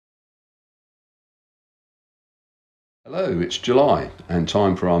Hello, it's July and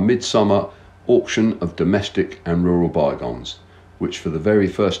time for our midsummer auction of domestic and rural bygones, which for the very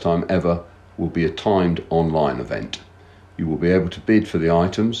first time ever will be a timed online event. You will be able to bid for the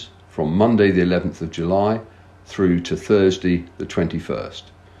items from Monday the 11th of July through to Thursday the 21st.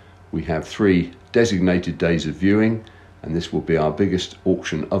 We have 3 designated days of viewing, and this will be our biggest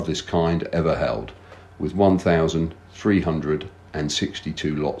auction of this kind ever held, with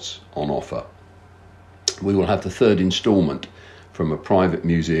 1,362 lots on offer. We will have the 3rd instalment from a private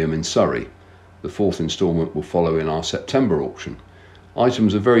museum in Surrey. The 4th instalment will follow in our September auction.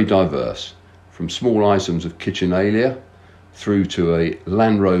 Items are very diverse, from small items of kitchenalia through to a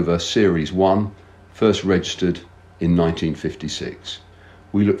Land Rover Series 1, first registered in 1956.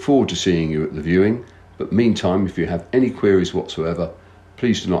 We look forward to seeing you at the viewing, but meantime, if you have any queries whatsoever,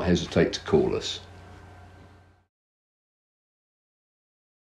 please do not hesitate to call us.